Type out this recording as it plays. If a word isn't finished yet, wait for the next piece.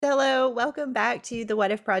Welcome back to the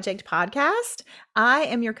What If Project podcast. I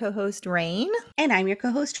am your co-host, Reine. And I'm your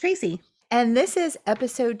co-host, Tracy. And this is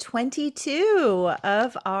episode 22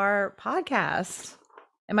 of our podcast.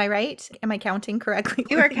 Am I right? Am I counting correctly?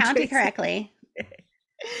 You are counting correctly.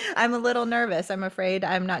 I'm a little nervous. I'm afraid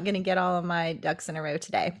I'm not going to get all of my ducks in a row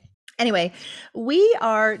today. Anyway, we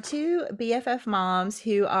are two BFF moms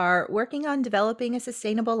who are working on developing a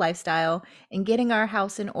sustainable lifestyle and getting our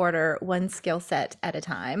house in order one skill set at a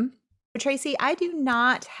time. Tracy, I do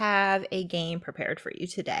not have a game prepared for you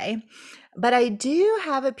today, but I do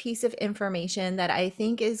have a piece of information that I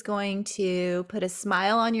think is going to put a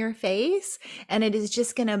smile on your face, and it is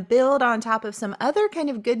just going to build on top of some other kind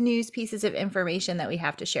of good news pieces of information that we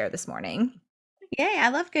have to share this morning. Yay, I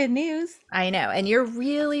love good news. I know, and you're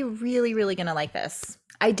really, really, really going to like this.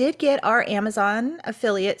 I did get our Amazon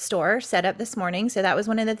affiliate store set up this morning. So that was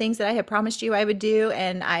one of the things that I had promised you I would do.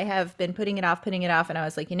 And I have been putting it off. And I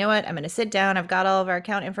was like, you know what? I'm going to sit down. I've got all of our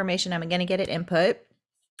account information. I'm going to get it input.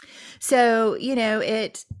 So,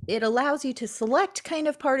 it allows you to select kind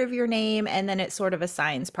of part of your name, and then it sort of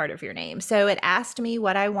assigns part of your name. So it asked me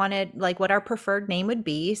what I wanted, like what our preferred name would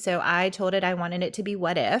be. So I told it I wanted it to be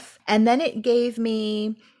What If. And then it gave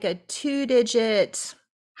me a 2-digit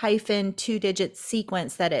hyphen 2-digit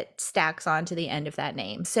sequence that it stacks onto the end of that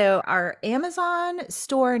name. So our Amazon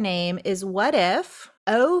store name is What If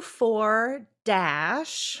 04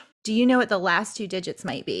 dash. Do you know what the last 2 digits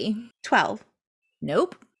might be? 12.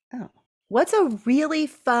 Nope. Oh. What's a really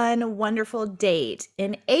fun, wonderful date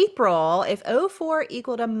in April if 04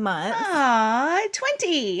 equaled a month?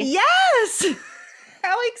 20. Yes!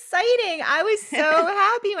 How exciting. I was so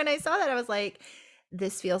happy when I saw that. I was like,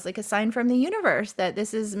 this feels like a sign from the universe that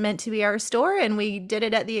this is meant to be our store, and we did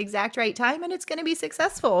it at the exact right time, and it's going to be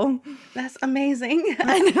successful. That's amazing.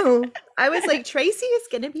 I know. I was like, Tracy is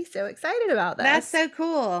going to be so excited about this. That's so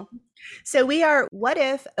cool. So we are What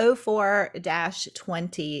If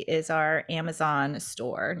 04-20 is our Amazon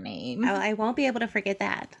store name. Oh, I won't be able to forget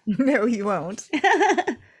that. No, you won't.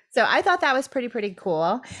 So I thought that was pretty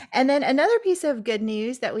cool. And then another piece of good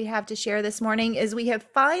news that we have to share this morning is we have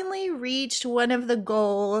finally reached one of the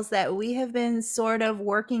goals that we have been sort of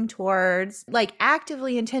working towards, like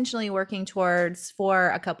actively, intentionally working towards for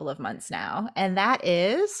a couple of months now. And that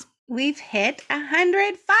is... we've hit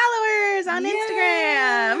 100 followers on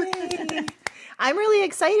Instagram. I'm really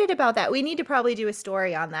excited about that. We need to probably do a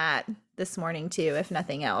story on that this morning too, if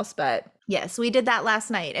nothing else. But yes, we did that last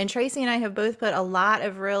night. And Tracy and I have both put a lot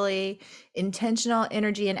of really intentional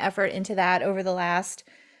energy and effort into that over the last,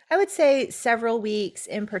 I would say, several weeks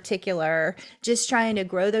in particular, just trying to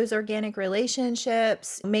grow those organic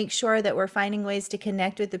relationships, make sure that we're finding ways to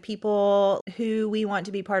connect with the people who we want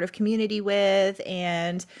to be part of community with,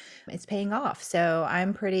 and it's paying off. So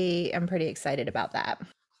I'm pretty excited about that.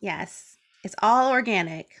 Yes, it's all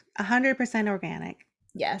organic, 100% organic.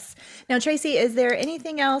 Yes. Now, Tracy, is there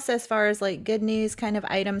anything else as far as like good news kind of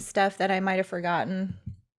item stuff that I might have forgotten?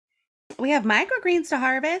 We have microgreens to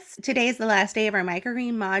harvest. Today is the last day of our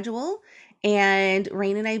microgreen module, and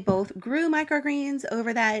Reine and I both grew microgreens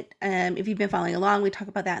over that. If you've been following along, we talk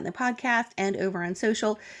about that in the podcast and over on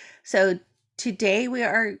social. So today we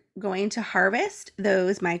are going to harvest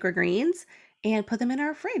those microgreens and put them in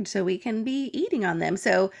our fridge so we can be eating on them.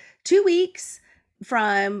 So 2 weeks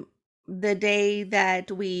from the day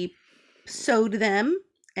that we sowed them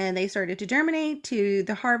and they started to germinate to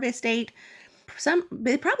the harvest date.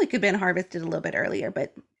 It probably could have been harvested a little bit earlier,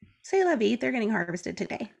 but c'est la vie, they're getting harvested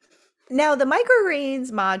today. Now, the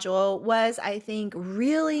microgreens module was, I think,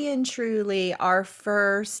 really and truly our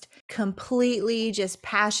first completely just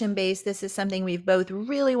passion-based. This is something we've both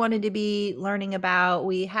really wanted to be learning about.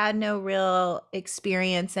 We had no real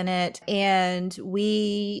experience in it. And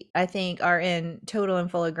we, I think, are in total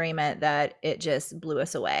and full agreement that it just blew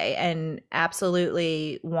us away. And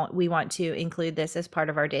absolutely we want to include this as part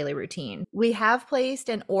of our daily routine. We have placed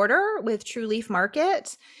an order with True Leaf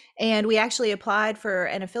Market. And we actually applied for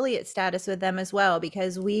an affiliate status with them as well,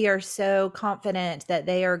 because we are so confident that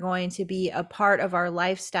they are going to be a part of our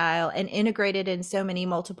lifestyle and integrated in so many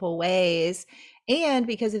multiple ways. And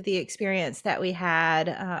because of the experience that we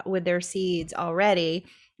had with their seeds already,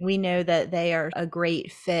 we know that they are a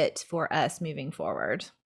great fit for us moving forward.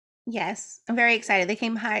 Yes, I'm very excited. They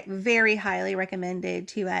came very highly recommended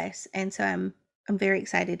to us. And so I'm very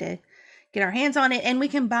excited to get our hands on it. And we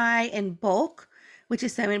can buy in bulk, which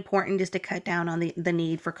is so important just to cut down on the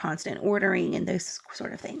need for constant ordering and those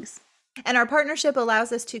sort of things. And our partnership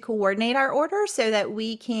allows us to coordinate our orders so that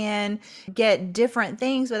we can get different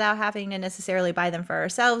things without having to necessarily buy them for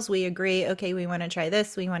ourselves. We agree, okay, we want to try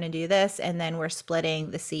this, we want to do this, and then we're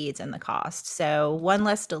splitting the seeds and the cost. So one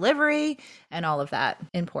less delivery and all of that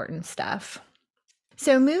important stuff.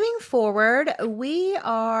 So moving forward, we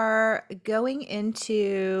are going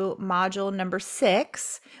into module number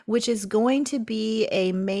 6, which is going to be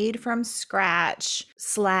a made from scratch /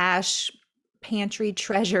 pantry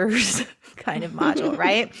treasures kind of module,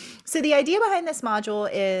 right? So the idea behind this module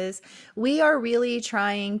is we are really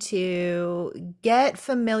trying to get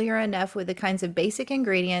familiar enough with the kinds of basic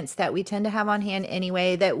ingredients that we tend to have on hand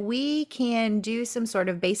anyway, that we can do some sort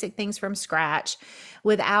of basic things from scratch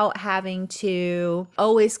without having to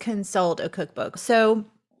always consult a cookbook. So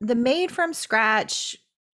the made from scratch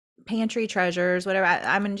pantry treasures, whatever,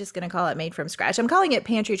 I'm just going to call it made from scratch. I'm calling it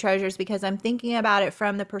pantry treasures because I'm thinking about it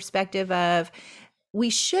from the perspective of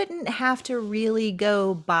we shouldn't have to really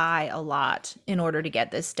go buy a lot in order to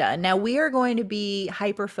get this done. Now, we are going to be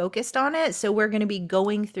hyper focused on it. So we're going to be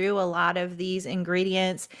going through a lot of these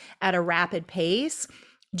ingredients at a rapid pace,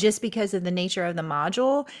 just because of the nature of the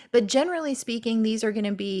module. But generally speaking, these are going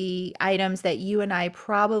to be items that you and I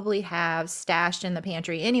probably have stashed in the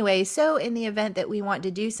pantry anyway. So in the event that we want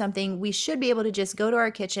to do something, we should be able to just go to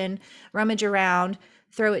our kitchen, rummage around,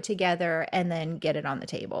 throw it together, and then get it on the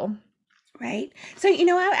table. Right. So,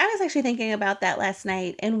 I was actually thinking about that last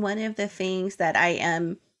night. And one of the things that I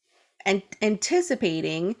am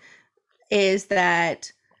anticipating is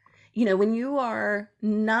that, when you are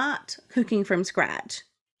not cooking from scratch,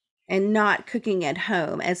 and not cooking at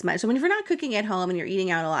home as much. So when you're not cooking at home and you're eating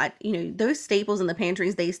out a lot, those staples in the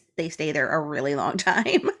pantries, they stay there a really long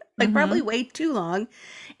time, like probably way too long.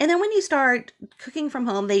 And then when you start cooking from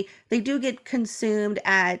home, they do get consumed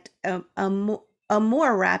at a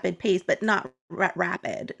more rapid pace, but not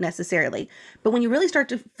rapid necessarily. But when you really start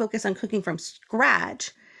to focus on cooking from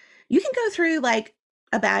scratch, you can go through like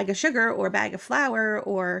a bag of sugar or a bag of flour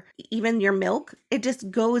or even your milk. It just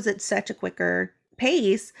goes at such a quicker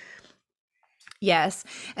pace. Yes.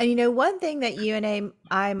 And one thing that you and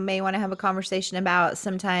I may want to have a conversation about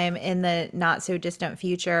sometime in the not so distant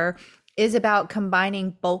future is about combining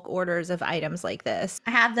bulk orders of items like this.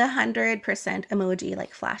 I have the 100% emoji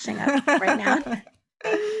like flashing up right now.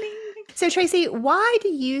 So Tracy, why do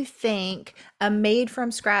you think a made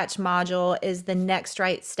from scratch module is the next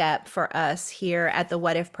right step for us here at the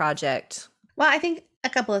What If Project? Well, I think a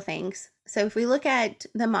couple of things. So if we look at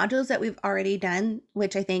the modules that we've already done,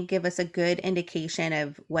 which I think give us a good indication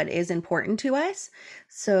of what is important to us.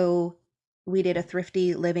 So we did a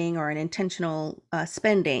thrifty living or an intentional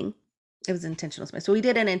spending. It was intentional spending. So we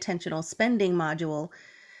did an intentional spending module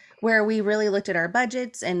where we really looked at our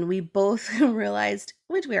budgets and we both realized,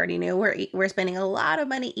 which we already knew, we're spending a lot of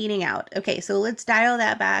money eating out. Okay, so let's dial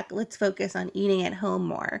that back. Let's focus on eating at home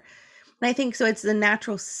more. And I think so it's the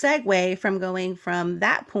natural segue from going from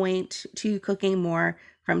that point to cooking more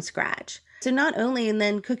from scratch. So not only and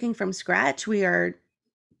then cooking from scratch, we are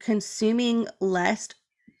consuming less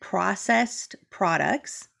processed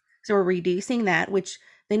products. So we're reducing that, which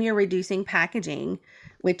then you're reducing packaging,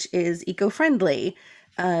 which is eco-friendly.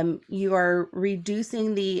 You are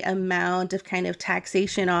reducing the amount of kind of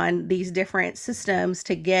taxation on these different systems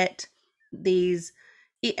to get these.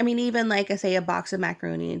 I mean, even like I say, a box of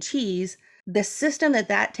macaroni and cheese, the system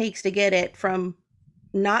that takes to get it from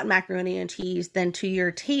not macaroni and cheese then to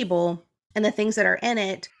your table and the things that are in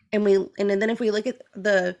it. And then if we look at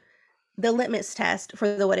the litmus test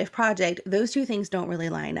for the What If Project, those two things don't really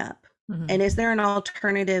line up. And is there an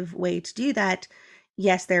alternative way to do that?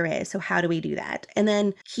 Yes, there is. So how do we do that? And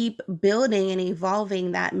then keep building and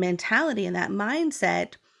evolving that mentality and that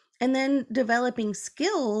mindset, and then developing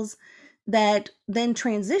skills that then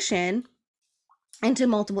transition into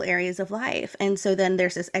multiple areas of life. And so then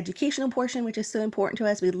there's this educational portion, which is so important to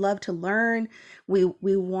us. We love to learn. We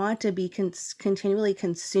want to be continually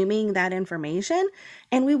consuming that information,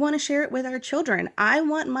 and we want to share it with our children. I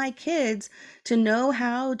want my kids to know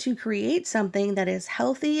how to create something that is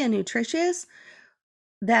healthy and nutritious,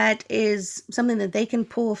 that is something that they can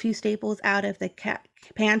pull a few staples out of the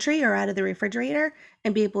pantry or out of the refrigerator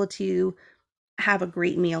and be able to have a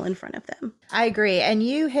great meal in front of them. I agree. And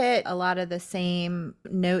you hit a lot of the same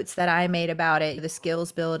notes that I made about it, the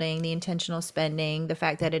skills building, the intentional spending, the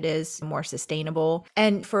fact that it is more sustainable.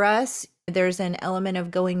 And for us, there's an element of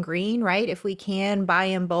going green, right? If we can buy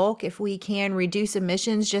in bulk, if we can reduce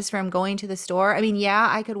emissions just from going to the store. I mean, yeah,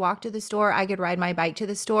 I could walk to the store, I could ride my bike to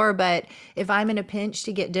the store, but if I'm in a pinch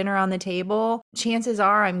to get dinner on the table, chances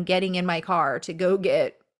are I'm getting in my car to go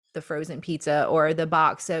get the frozen pizza or the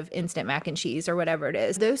box of instant mac and cheese or whatever it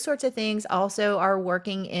is. Those sorts of things also are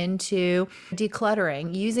working into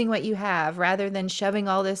decluttering, using what you have rather than shoving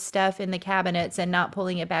all this stuff in the cabinets and not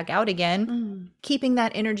pulling it back out again, Mm. keeping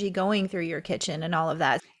that energy going through your kitchen and all of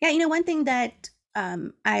that. Yeah, one thing that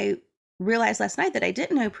I realized last night that I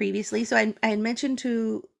didn't know previously. So I had mentioned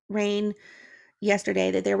to Rain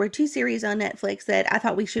yesterday that there were 2 series on Netflix that I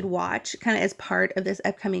thought we should watch kind of as part of this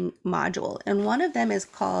upcoming module. And one of them is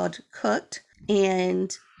called Cooked.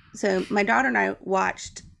 And so my daughter and I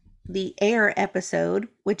watched the Air episode,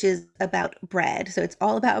 which is about bread. So it's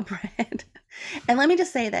all about bread. And let me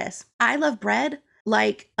just say this. I love bread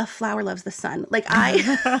like a flower loves the sun. Like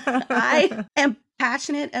I am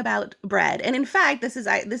passionate about bread. And in fact, this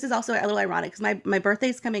is also a little ironic because my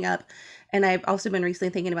birthday's coming up, and I've also been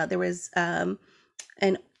recently thinking about, there was a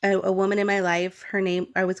woman in my life,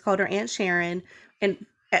 I was called her Aunt Sharon, and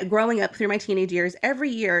growing up through my teenage years,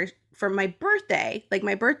 every year for my birthday, like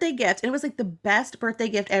my birthday gift, and it was like the best birthday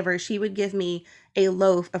gift ever, she would give me a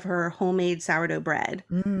loaf of her homemade sourdough bread.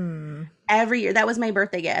 Every year. That was my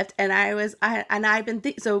birthday gift. And I've been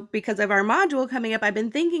so because of our module coming up, I've been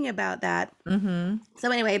thinking about that.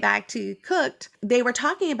 So anyway, back to Cooked, they were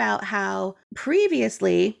talking about how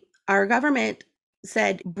previously our government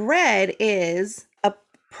said bread is a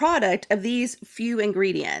product of these few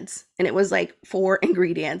ingredients. And it was like 4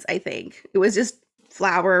 ingredients, I think. It was just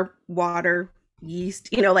flour, water, yeast,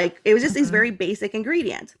 like it was just these very basic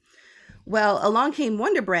ingredients. Well, along came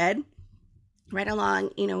Wonder Bread right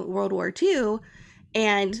along, World War II.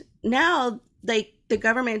 And now the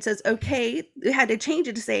government says, okay, they had to change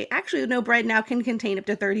it to say, actually, no, bread now can contain up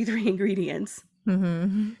to 33 ingredients.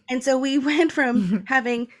 And so we went from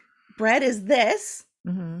having bread is this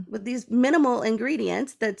with these minimal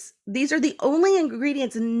ingredients, these are the only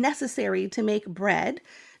ingredients necessary to make bread,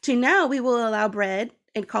 to now we will allow bread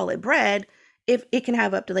and call it bread if it can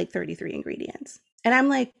have up to like 33 ingredients. And I'm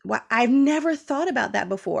like, wow, I've never thought about that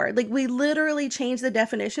before. Like we literally changed the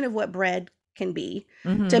definition of what bread can be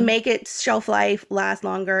to make it shelf life last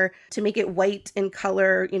longer, to make it white in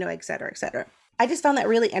color, et cetera, et cetera. I just found that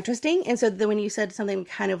really interesting. And so then when you said something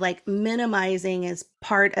kind of like minimizing as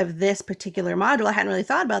part of this particular module, I hadn't really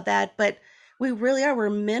thought about that, but we're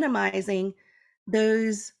minimizing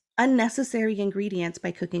those unnecessary ingredients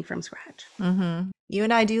by cooking from scratch. You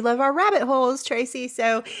and I do love our rabbit holes, Tracy.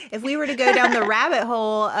 So if we were to go down the rabbit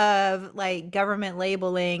hole of like government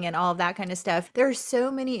labeling and all of that kind of stuff, there are so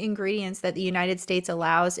many ingredients that the United States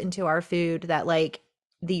allows into our food that like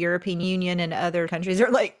the European Union and other countries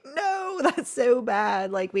are like, no, that's so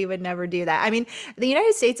bad. Like we would never do that. I mean, the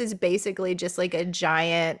United States is basically just like a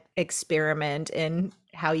giant experiment in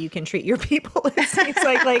how you can treat your people. It's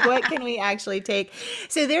like what can we actually take?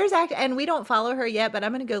 So and we don't follow her yet, but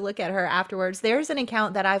I'm going to go look at her afterwards. There's an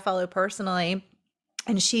account that I follow personally,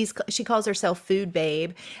 and she calls herself Food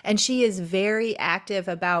Babe, and she is very active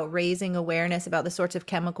about raising awareness about the sorts of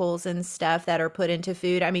chemicals and stuff that are put into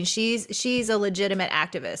food. I mean, she's a legitimate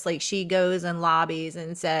activist. Like she goes and lobbies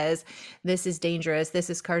and says, this is dangerous, this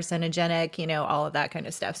is carcinogenic, all of that kind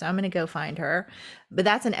of stuff. So I'm going to go find her. But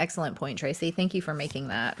that's an excellent point, Tracy. Thank you for making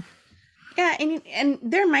that. Yeah, and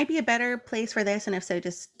there might be a better place for this, and if so,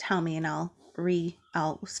 just tell me and I'll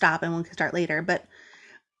stop and we can start later. But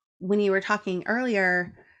when you were talking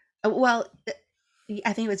earlier, well,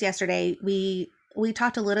 I think it was yesterday, we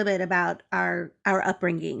talked a little bit about our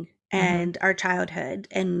upbringing and our childhood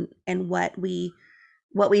and what we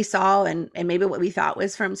saw and maybe what we thought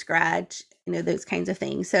was from scratch, those kinds of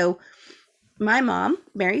things. So my mom,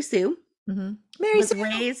 Mary Sue,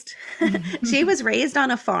 she was raised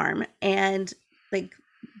on a farm, and think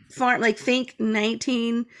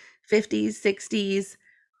 1950s, 60s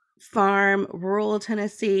farm, rural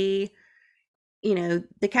Tennessee,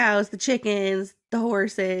 the cows, the chickens, the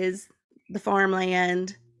horses, the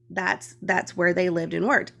farmland, that's where they lived and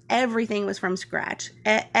worked. Everything was from scratch.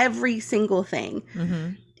 Every single thing.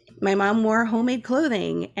 My mom wore homemade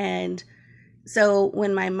clothing. And so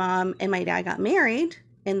when my mom and my dad got married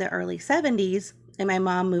in the early 70s, and my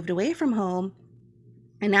mom moved away from home,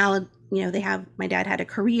 and now, my dad had a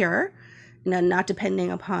career, not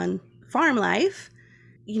depending upon farm life,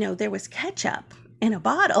 there was ketchup in a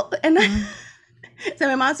bottle. And so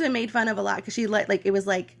my mom's been made fun of a lot because she it was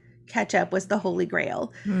like ketchup was the holy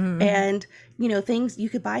grail. And, things, you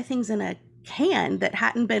could buy things in a can that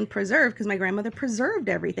hadn't been preserved because my grandmother preserved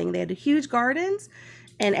everything. They had huge gardens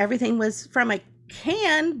and everything was from a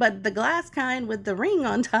can, but the glass kind with the ring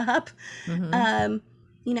on top. So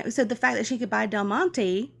the fact that she could buy Del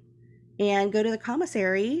Monte and go to the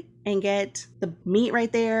commissary and get the meat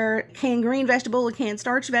right there, canned green vegetable, a canned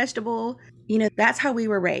starch vegetable, That's how we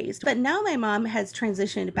were raised. But now my mom has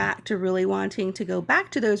transitioned back to really wanting to go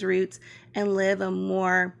back to those roots and live a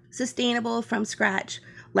more sustainable from scratch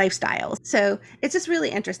lifestyle. So it's just really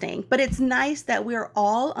interesting. But it's nice that we're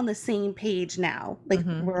all on the same page now. Like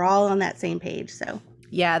we're all on that same page. So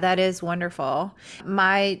Yeah, that is wonderful.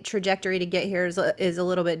 My trajectory to get here is a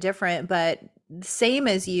little bit different, but same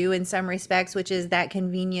as you in some respects, which is that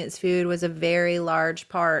convenience food was a very large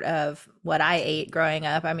part of what I ate growing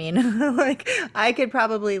up. I mean, like I could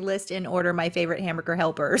probably list in order my favorite hamburger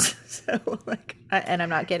helpers. So like, and I'm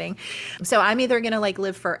not kidding. So I'm either going to like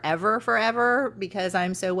live forever because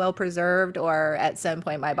I'm so well preserved, or at some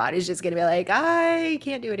point my body's just going to be like, I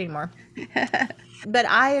can't do it anymore. But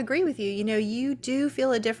I agree with you. You do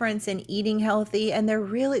feel a difference in eating healthy, and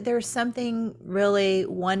there's something really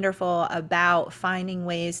wonderful about finding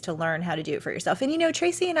ways to learn how to do it for yourself. And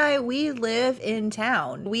Tracy and I, we live in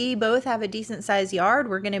town. We both have a decent sized yard.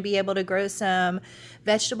 We're going to be able to grow some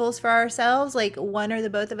vegetables for ourselves. Like one or the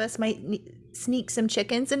both of us might sneak some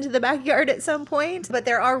chickens into the backyard at some point, but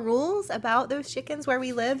there are rules about those chickens where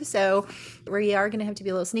we live, so we are going to have to be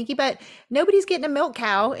a little sneaky. But nobody's getting a milk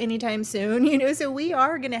cow anytime soon, so we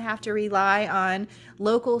are going to have to rely on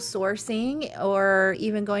local sourcing or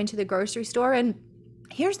even going to the grocery store. And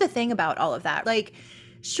here's the thing about all of that, like,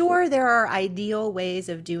 sure, there are ideal ways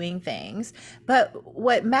of doing things, but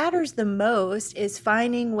what matters the most is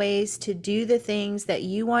finding ways to do the things that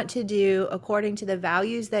you want to do according to the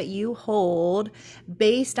values that you hold,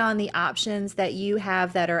 based on the options that you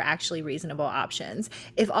have that are actually reasonable options.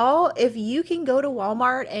 If you can go to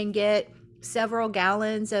Walmart and get several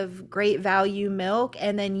gallons of great value milk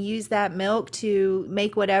and then use that milk to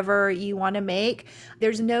make whatever you want to make,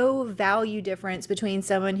 there's no value difference between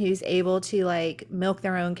someone who's able to like milk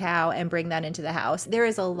their own cow and bring that into the house. There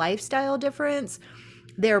is a lifestyle difference.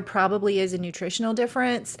 There probably is a nutritional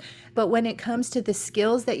difference, but when it comes to the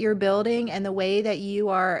skills that you're building and the way that you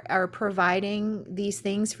are providing these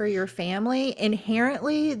things for your family,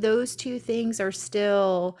 inherently those two things are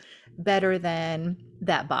still better than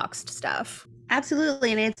that boxed stuff.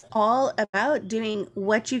 absolutely. And it's all about doing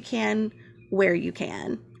what you can where you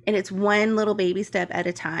can. And it's one little baby step at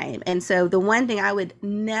a time. And so the one thing I would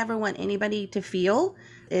never want anybody to feel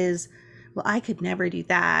is, well, I could never do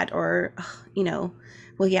that. Or,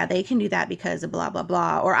 well, yeah, they can do that because of blah, blah,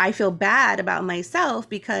 blah. Or I feel bad about myself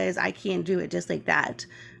because I can't do it just like that.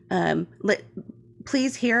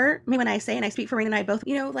 Please hear me when I say, and I speak for Reine and I both,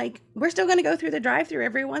 like we're still going to go through the drive-through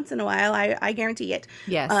every once in a while. I guarantee it.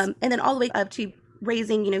 Yes. And then all the way up to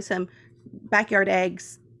raising, some backyard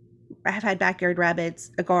eggs. I have had backyard rabbits,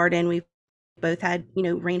 a garden. We've both had,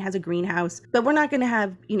 Reine has a greenhouse, but we're not going to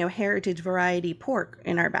have, heritage variety pork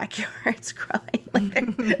in our backyards growing.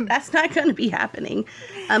 Like that's not going to be happening.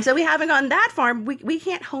 So we haven't gone that far. We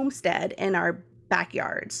can't homestead in our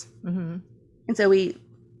backyards. Mm-hmm. And so we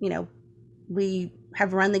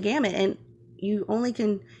have run the gamut, and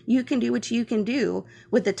you can do what you can do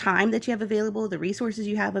with the time that you have available, the resources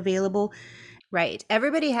you have available. Right.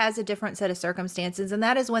 Everybody has a different set of circumstances. And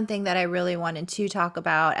that is one thing that I really wanted to talk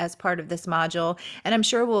about as part of this module. And I'm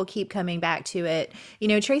sure we'll keep coming back to it.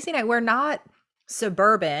 Tracy and I, we're not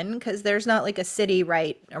suburban because there's not like a city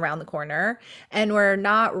right around the corner. And we're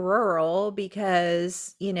not rural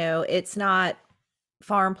because, it's not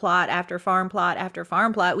farm plot after farm plot after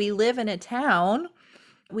farm plot. We live in a town.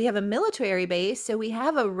 We have a military base, so we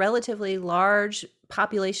have a relatively large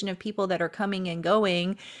population of people that are coming and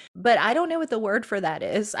going, but I don't know what the word for that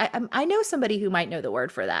is. I know somebody who might know the word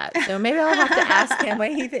for that, so maybe I'll have to ask him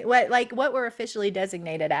what we're officially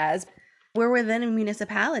designated as. We're within a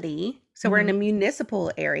municipality, so we're in a municipal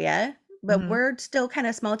area, but we're still kind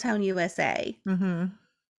of small town USA.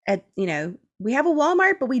 We have a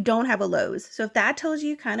Walmart, but we don't have a Lowe's. So if that tells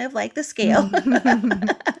you kind of like the scale,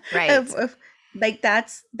 right? of like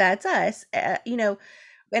that's us. And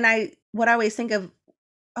what I always think of,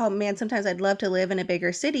 oh man, sometimes I'd love to live in a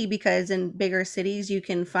bigger city, because in bigger cities you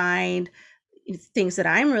can find things that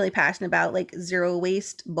I'm really passionate about, like zero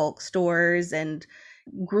waste bulk stores and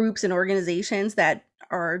groups and organizations that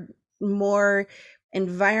are more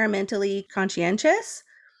environmentally conscientious.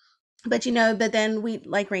 But but then we,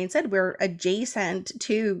 like Reine said, we're adjacent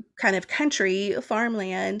to kind of country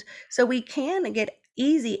farmland, so we can get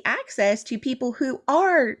easy access to people who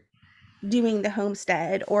are doing the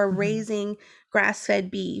homestead or raising grass-fed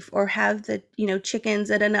beef, or have the chickens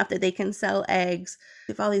at enough that they can sell eggs.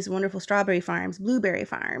 We have all these wonderful strawberry farms, blueberry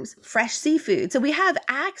farms, fresh seafood. So we have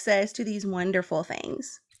access to these wonderful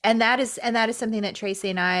things. And that is something that Tracy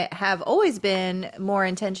and I have always been more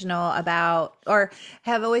intentional about, or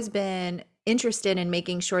have always been interested in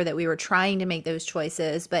making sure that we were trying to make those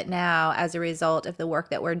choices. But now, as a result of the work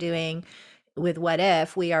that we're doing with What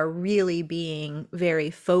If, we are really being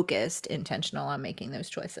very focused, intentional on making those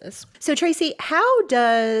choices. So, Tracy, how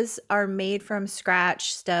does our made from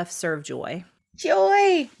scratch stuff serve joy? Joy.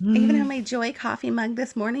 I even have Mm. my Joy coffee mug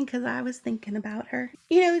this morning because I was thinking about her.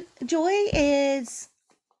 Joy is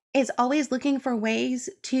always looking for ways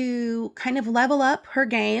to kind of level up her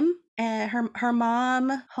game, her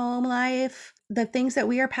mom, home life, the things that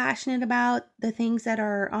we are passionate about, the things that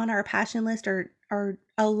are on our passion list are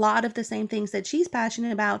a lot of the same things that she's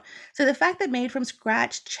passionate about. So the fact that Made from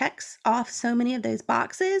Scratch checks off so many of those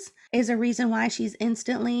boxes is a reason why she's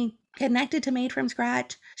instantly connected to Made from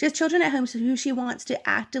Scratch. She has children at home who she wants to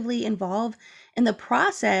actively involve in the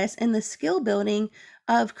process and the skill building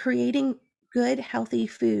of creating good, healthy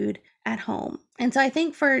food at home. And so I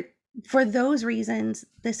think for those reasons,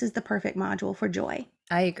 this is the perfect module for Joy.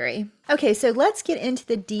 I agree. Okay, so let's get into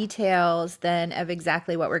the details then of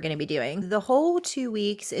exactly what we're going to be doing. The whole 2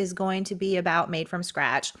 weeks is going to be about made from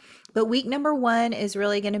scratch, but week number 1 is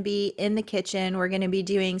really going to be in the kitchen. We're going to be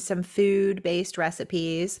doing some food-based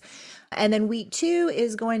recipes. And then week 2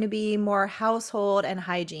 is going to be more household and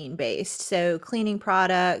hygiene based. So cleaning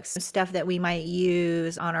products, stuff that we might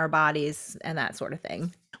use on our bodies and that sort of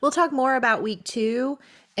thing. We'll talk more about week 2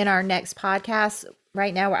 in our next podcast.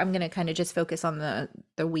 Right now, I'm going to kind of just focus on the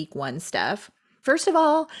week 1 stuff. First of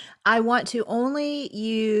all, I want to only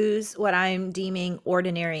use what I'm deeming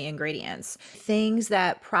ordinary ingredients, things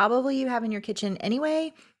that probably you have in your kitchen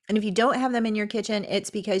anyway. And if you don't have them in your kitchen, it's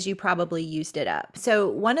because you probably used it up. So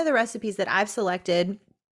one of the recipes that I've selected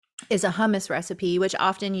is a hummus recipe, which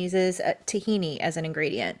often uses tahini as an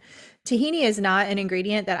ingredient. Tahini is not an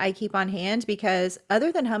ingredient that I keep on hand because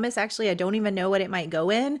other than hummus, actually, I don't even know what it might go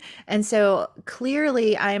in. And so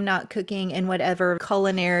clearly I am not cooking in whatever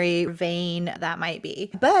culinary vein that might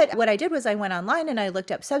be. But what I did was I went online and I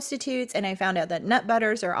looked up substitutes and I found out that nut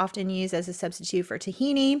butters are often used as a substitute for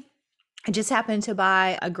tahini. I just happened to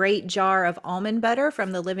buy a great jar of almond butter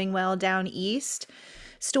from the Living Well Down East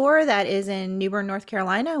store that is in New Bern, North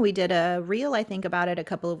Carolina. We did a reel, I think, about it a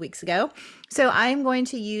couple of weeks ago. So I'm going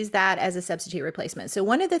to use that as a substitute replacement. So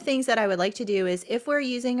one of the things that I would like to do is if we're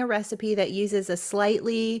using a recipe that uses a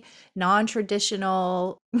slightly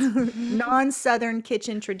non-traditional, non-Southern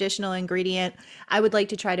kitchen traditional ingredient, I would like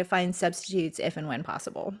to try to find substitutes if and when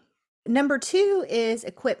possible. Number 2 is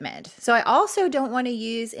equipment. So I also don't want to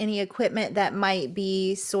use any equipment that might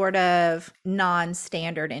be sort of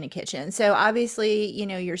non-standard in a kitchen. So obviously,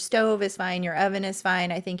 your stove is fine, your oven is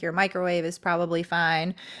fine. I think your microwave is probably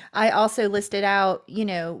fine. I also listed out,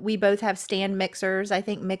 we both have stand mixers. I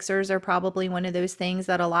think mixers are probably one of those things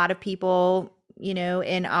that a lot of people,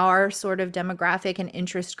 in our sort of demographic and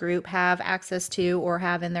interest group have access to or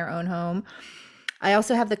have in their own home. I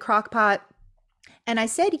also have the crock pot. And I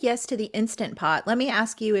said yes to the Instant Pot. Let me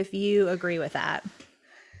ask you if you agree with that.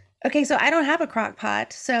 Okay, so I don't have a crock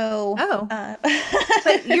pot, so... Oh,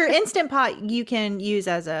 but your Instant Pot you can use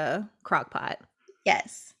as a crock pot.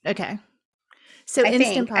 Yes. Okay. So I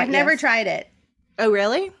Instant think. Pot, I've never tried it. Oh,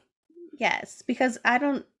 really? Yes, because I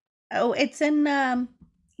don't... Oh, it's in a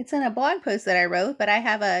blog post that I wrote, but I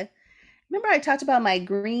have remember I talked about my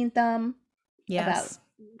green thumb? Yes. About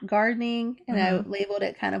gardening, and I labeled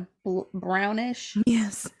it kind of brownish.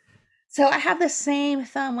 Yes. So I have the same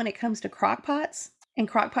thumb when it comes to crock pots and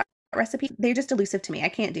crock pot recipes. They're just elusive to me. I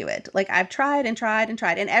can't do it. Like I've tried and tried and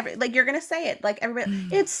tried, and you're gonna say it, like everybody,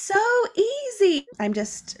 it's so easy. I'm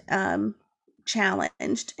just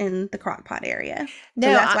challenged in the crock pot area. So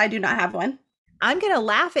that's why I do not have one. I'm going to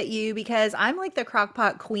laugh at you because I'm like the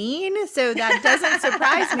crockpot queen. So that doesn't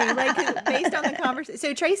surprise me, like based on the conversation.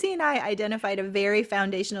 So Tracy and I identified a very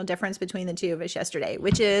foundational difference between the two of us yesterday,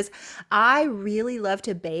 which is I really love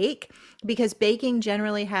to bake because baking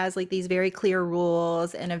generally has like these very clear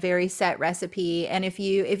rules and a very set recipe. And if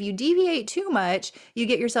you deviate too much, you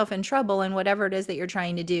get yourself in trouble, and whatever it is that you're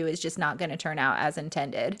trying to do is just not going to turn out as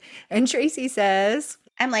intended. And Tracy says,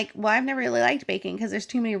 I'm like, well, I've never really liked baking because there's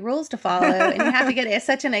too many rules to follow and you have to get it. It's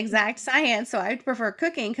such an exact science. So I prefer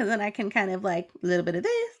cooking because then I can kind of like a little bit of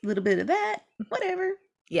this, a little bit of that, whatever.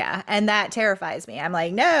 Yeah. And that terrifies me. I'm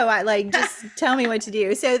like, no, I like, just tell me what to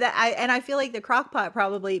do. So I feel like the crock pot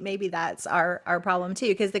probably, maybe that's our problem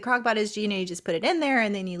too. Cause the crock pot is, you just put it in there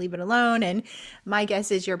and then you leave it alone. And my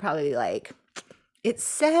guess is you're probably like, it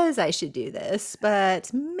says I should do this,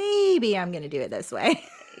 but maybe I'm going to do it this way.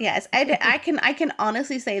 Yes, I can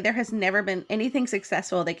honestly say there has never been anything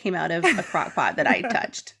successful that came out of a crock pot that I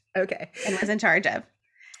touched. Okay. And was in charge of.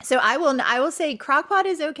 So I will say crock pot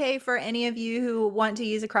is okay for any of you who want to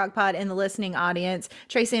use a crock pot in the listening audience.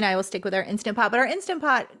 Tracy and I will stick with our Instant Pot, but our Instant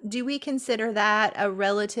Pot, do we consider that a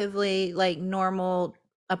relatively like normal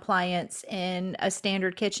appliance in a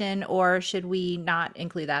standard kitchen, or should we not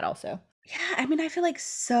include that also? Yeah, I mean, I feel like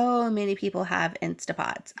so many people have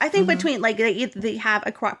Instapots. I think between like they have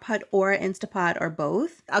a crock pot or Instapot or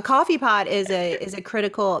both. A coffee pot is a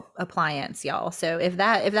critical appliance, y'all. So if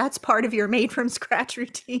that's part of your made from scratch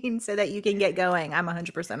routine so that you can get going, I'm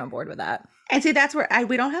 100% on board with that. And see, that's where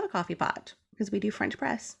we don't have a coffee pot because we do French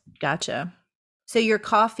press. Gotcha. So your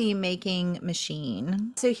coffee making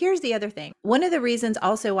machine. So here's the other thing. One of the reasons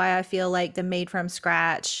also why I feel like the made from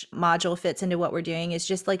scratch module fits into what we're doing is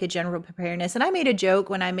just like a general preparedness. And I made a joke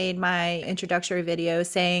when I made my introductory video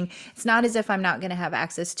saying it's not as if I'm not going to have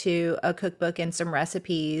access to a cookbook and some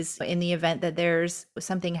recipes in the event that there's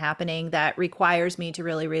something happening that requires me to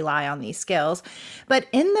really rely on these skills. But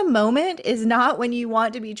in the moment is not when you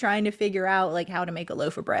want to be trying to figure out like how to make a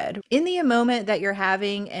loaf of bread. In the moment that you're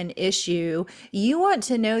having an issue, you want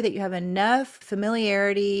to know that you have enough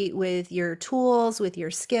familiarity with your tools, with your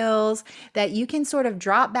skills, that you can sort of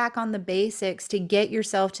drop back on the basics to get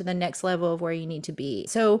yourself to the next level of where you need to be.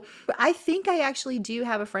 So I think I actually do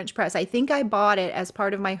have a French press. I think I bought it as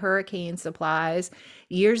part of my hurricane supplies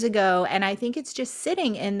years ago. And I think it's just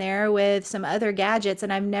sitting in there with some other gadgets.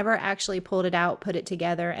 And I've never actually pulled it out, put it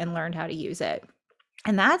together, and learned how to use it.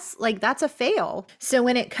 And that's a fail. So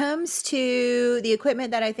when it comes to the equipment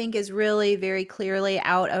that I think is really very clearly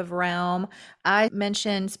out of realm, I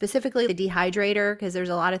mentioned specifically the dehydrator because there's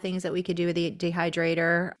a lot of things that we could do with the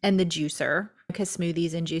dehydrator and the juicer because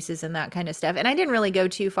smoothies and juices and that kind of stuff. And I didn't really go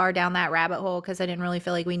too far down that rabbit hole because I didn't really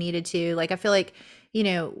feel like we needed to. Like I feel like,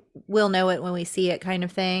 we'll know it when we see it kind of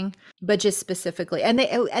thing, but just specifically. And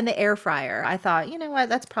the air fryer, I thought, you know what,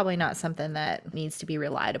 that's probably not something that needs to be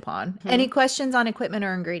relied upon. Any questions on equipment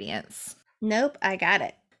or ingredients? Nope, I got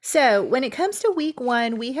it. So when it comes to week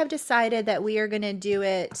 1, we have decided that we are going to do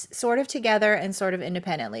it sort of together and sort of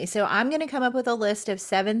independently. So I'm going to come up with a list of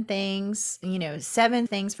 7 things, 7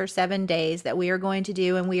 things for 7 days that we are going to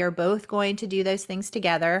do. And we are both going to do those things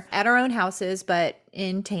together at our own houses, but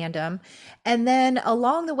in tandem. And then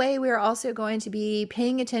along the way, we're also going to be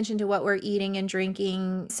paying attention to what we're eating and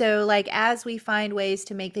drinking. So like as we find ways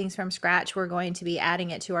to make things from scratch, we're going to be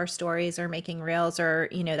adding it to our stories or making reels or,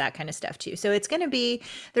 that kind of stuff too. So there's going to be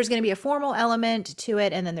a formal element to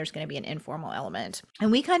it. And then there's going to be an informal element.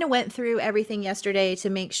 And we kind of went through everything yesterday to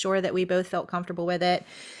make sure that we both felt comfortable with it.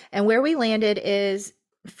 And where we landed is,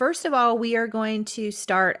 first of all, we are going to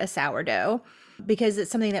start a sourdough, because it's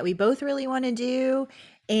something that we both really want to do.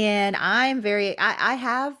 And I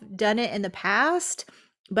have done it in the past,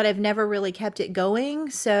 but I've never really kept it going.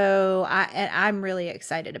 So I'm really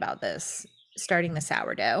excited about this, starting the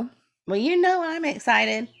sourdough. Well, I'm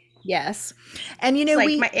excited. Yes. And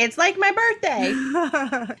it's like my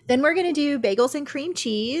birthday. Then we're going to do bagels and cream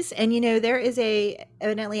cheese. And there is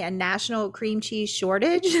evidently a national cream cheese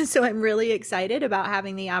shortage. So I'm really excited about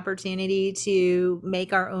having the opportunity to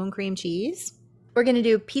make our own cream cheese. We're going to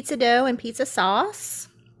do pizza dough and pizza sauce,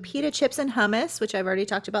 pita chips and hummus, which I've already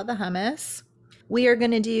talked about the hummus. We are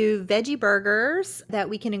going to do veggie burgers that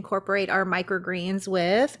we can incorporate our microgreens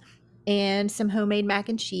with, and some homemade mac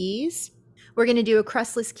and cheese. We're going to do a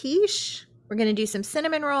crustless quiche. We're going to do some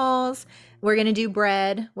cinnamon rolls. We're going to do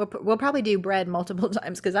bread. We'll probably do bread multiple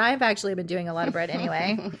times because I've actually been doing a lot of bread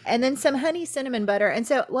anyway. And then some honey cinnamon butter. And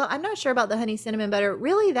so, I'm not sure about the honey cinnamon butter.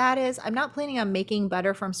 Really, I'm not planning on making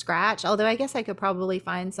butter from scratch, although I guess I could probably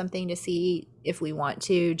find something to see if we want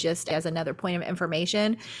to, just as another point of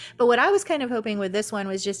information. But what I was kind of hoping with this one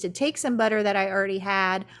was just to take some butter that I already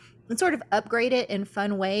had and sort of upgrade it in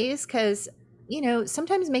fun ways, because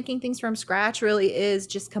sometimes making things from scratch really is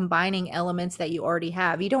just combining elements that you already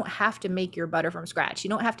have. You don't have to make your butter from scratch. You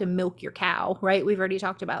don't have to milk your cow, right? We've already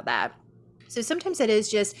talked about that. So sometimes it is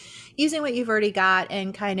just using what you've already got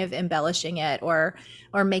and kind of embellishing it or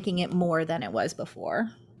making it more than it was before.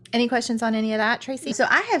 Any questions on any of that, Tracy? So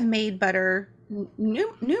I have made butter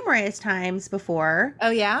numerous times before.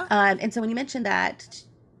 Oh, yeah? And so when you mentioned that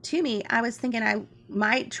to me, I was thinking I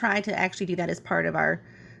might try to actually do that as part of our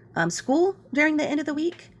school during the end of the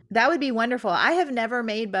week. That would be wonderful. I have never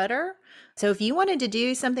made butter. So if you wanted to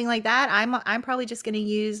do something like that, I'm probably just going to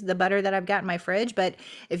use the butter that I've got in my fridge. But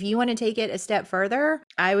if you want to take it a step further,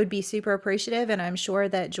 I would be super appreciative. And I'm sure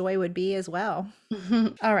that Joy would be as well.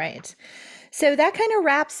 All right. So that kind of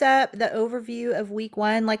wraps up the overview of week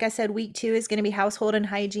 1. Like I said, week 2 is going to be household and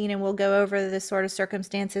hygiene, and we'll go over the sort of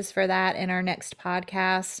circumstances for that in our next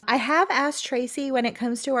podcast. I have asked Tracy when it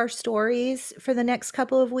comes to our stories for the next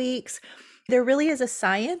couple of weeks, There really is a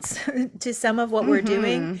science to some of what we're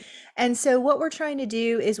doing. Mm-hmm. And so, what we're trying to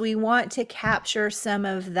do is we want to capture some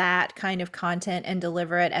of that kind of content and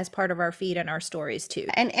deliver it as part of our feed and our stories too.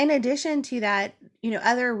 And in addition to that,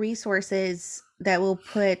 other resources that we'll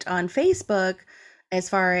put on Facebook as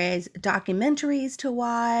far as documentaries to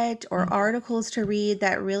watch or Mhm. articles to read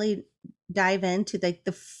that really dive into the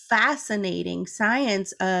fascinating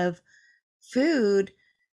science of food,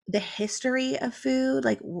 the history of food,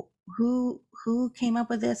 like who came up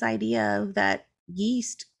with this idea of that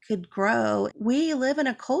yeast could grow. We live in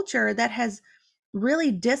a culture that has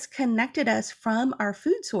really disconnected us from our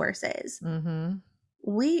food sources. Mhm.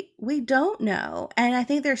 We don't know, and I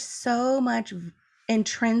think there's so much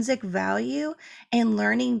intrinsic value in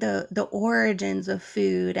learning the origins of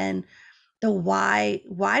food and the why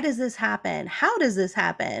does this happen, how does this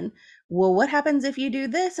happen, well, what happens if you do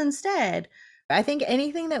this instead. I think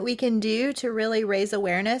anything that we can do to really raise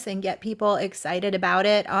awareness and get people excited about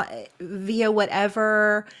it via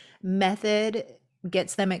whatever method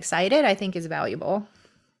gets them excited, I think is valuable.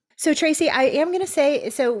 So, Tracy, I am going to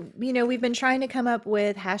say, so, we've been trying to come up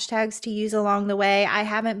with hashtags to use along the way. I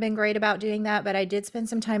haven't been great about doing that, but I did spend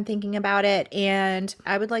some time thinking about it. And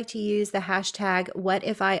I would like to use the hashtag, what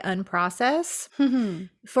if I unprocess,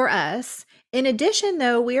 for us. In addition,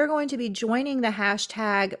 though, we are going to be joining the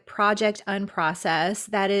hashtag Project Unprocess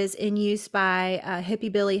that is in use by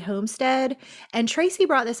Hippie Billy Homestead. And Tracy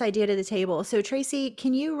brought this idea to the table. So, Tracy,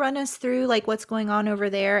 can you run us through like what's going on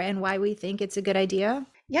over there and why we think it's a good idea?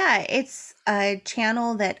 Yeah, it's a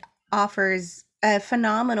channel that offers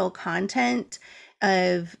phenomenal content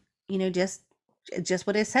of, just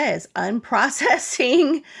what it says,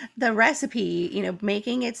 unprocessing the recipe,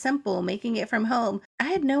 making it simple, making it from home. I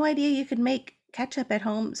had no idea you could make ketchup at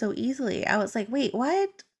home so easily. I was like, wait,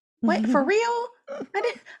 what? What, for real? I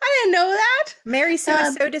didn't know that. Mary Sue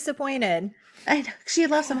is so disappointed. She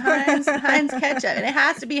loves some Heinz ketchup, and it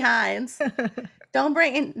has to be Heinz. Don't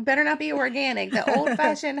bring in, better not be organic, the old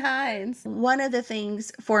fashioned Heinz. One of the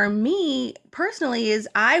things for me personally is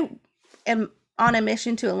I am on a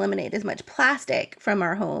mission to eliminate as much plastic from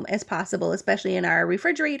our home as possible, especially in our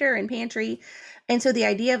refrigerator and pantry. And so the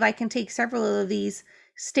idea of I can take several of these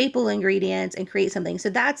staple ingredients and create something. So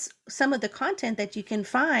that's some of the content that you can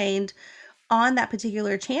find on that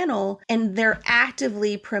particular channel, and they're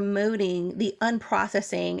actively promoting the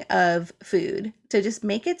unprocessing of food to just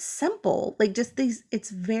make it simple. Like just these, it's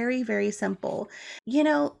very, very simple.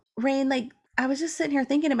 Rain, like I was just sitting here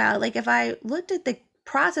thinking about like if I looked at the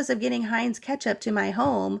process of getting Heinz ketchup to my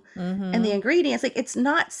home and the Mm-hmm. ingredients, like it's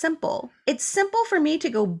not simple. It's simple for me to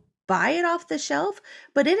go buy it off the shelf,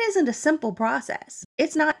 but it isn't a simple process.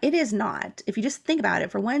 It is not. If you just think about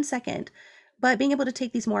it for 1 second, but being able to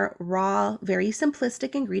take these more raw, very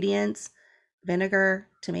simplistic ingredients, vinegar,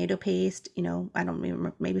 tomato paste, I don't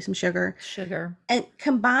remember, maybe some sugar, Sugar. and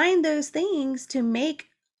combine those things to make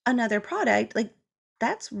another product, like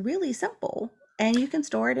that's really simple. And you can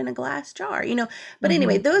store it in a glass jar. But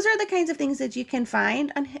anyway, Mm-hmm. those are the kinds of things that you can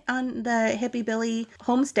find on the Hippie Billy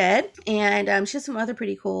Homestead. And she has some other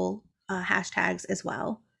pretty cool hashtags as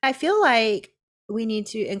well. I feel like we need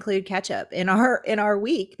to include ketchup in our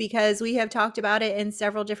week because we have talked about it in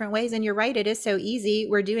several different ways. And you're right, it is so easy.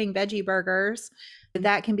 We're doing veggie burgers.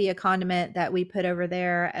 That can be a condiment that we put over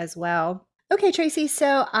there as well. Okay, Tracy.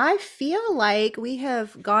 So I feel like we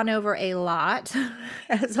have gone over a lot,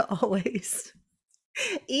 as always.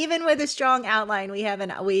 Even with a strong outline,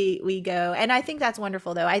 we go. And I think that's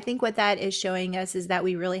wonderful though. I think what that is showing us is that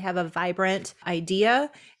we really have a vibrant idea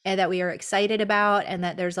and that we are excited about and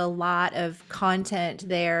that there's a lot of content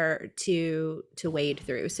there to wade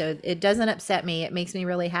through. So it doesn't upset me. It makes me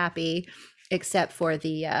really happy except for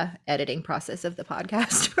the editing process of the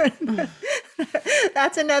podcast.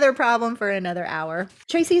 That's another problem for another hour.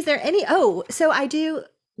 Tracy, is there any so I do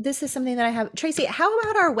this is something that I have. Tracy, how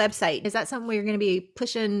about our website? Is that something we're going to be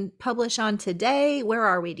publish on today? Where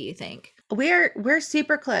are we, do you think? We're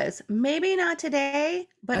super close. Maybe not today,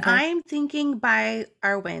 but Okay. I'm thinking by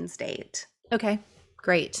our Wednesday. Okay.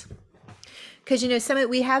 Great. Because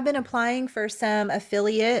we have been applying for some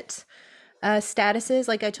affiliate statuses.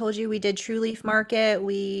 Like I told you, we did True Leaf Market.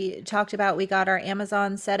 We talked about we got our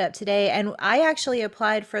Amazon set up today, and I actually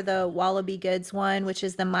applied for the Wallaby Goods one, which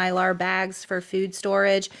is the Mylar bags for food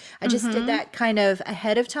storage. I just did Mm-hmm. that kind of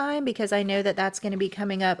ahead of time because I know that that's going to be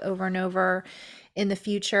coming up over and over in the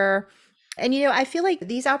future. And I feel like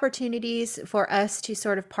these opportunities for us to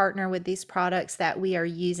sort of partner with these products that we are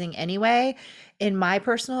using anyway, in my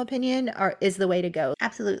personal opinion, is the way to go.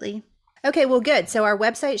 Absolutely. Okay, well, good. So our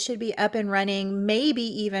website should be up and running, maybe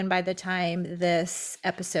even by the time this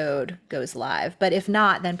episode goes live. But if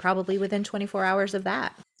not, then probably within 24 hours of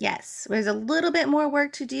that. Yes, there's a little bit more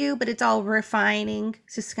work to do, but it's all refining.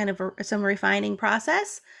 It's just kind of some refining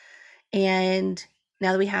process. And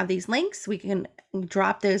now that we have these links, we can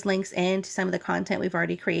drop those links into some of the content we've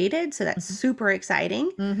already created. So that's super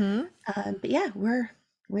exciting. Mm-hmm. But yeah,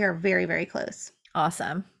 we are very, very close.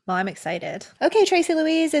 Awesome. Well, I'm excited. Okay, Tracy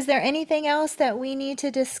Louise, is there anything else that we need to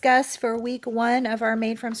discuss for week 1 of our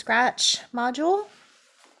Made from Scratch module?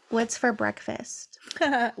 What's for breakfast?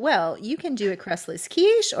 Well, you can do a crustless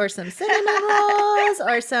quiche or some cinnamon rolls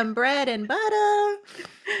or some bread and butter,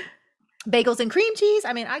 bagels and cream cheese.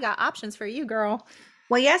 I mean, I got options for you, girl.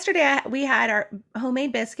 Well, yesterday we had our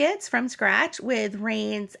homemade biscuits from scratch with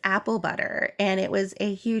Reine's apple butter, and it was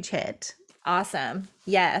a huge hit. Awesome.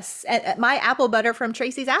 Yes. My apple butter from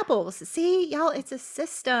Tracy's Apples. See, y'all, it's a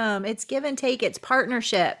system. It's give and take. It's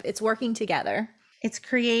partnership. It's working together. It's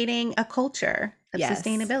creating a culture of Yes.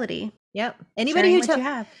 sustainability. Yep. Sharing what you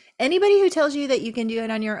have. Anybody who tells you that you can do it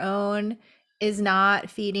on your own is not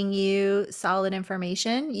feeding you solid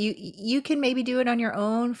information. You can maybe do it on your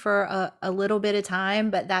own for a little bit of time,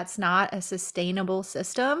 but that's not a sustainable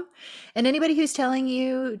system. And anybody who's telling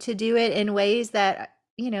you to do it in ways that,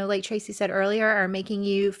 like Tracy said earlier, are making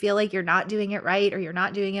you feel like you're not doing it right or you're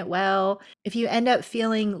not doing it well. If you end up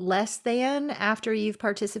feeling less than after you've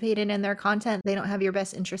participated in their content, they don't have your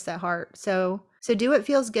best interests at heart. So do what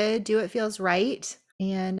feels good, do what feels right.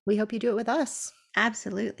 And we hope you do it with us.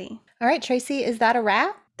 Absolutely. All right, Tracy, is that a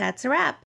wrap? That's a wrap.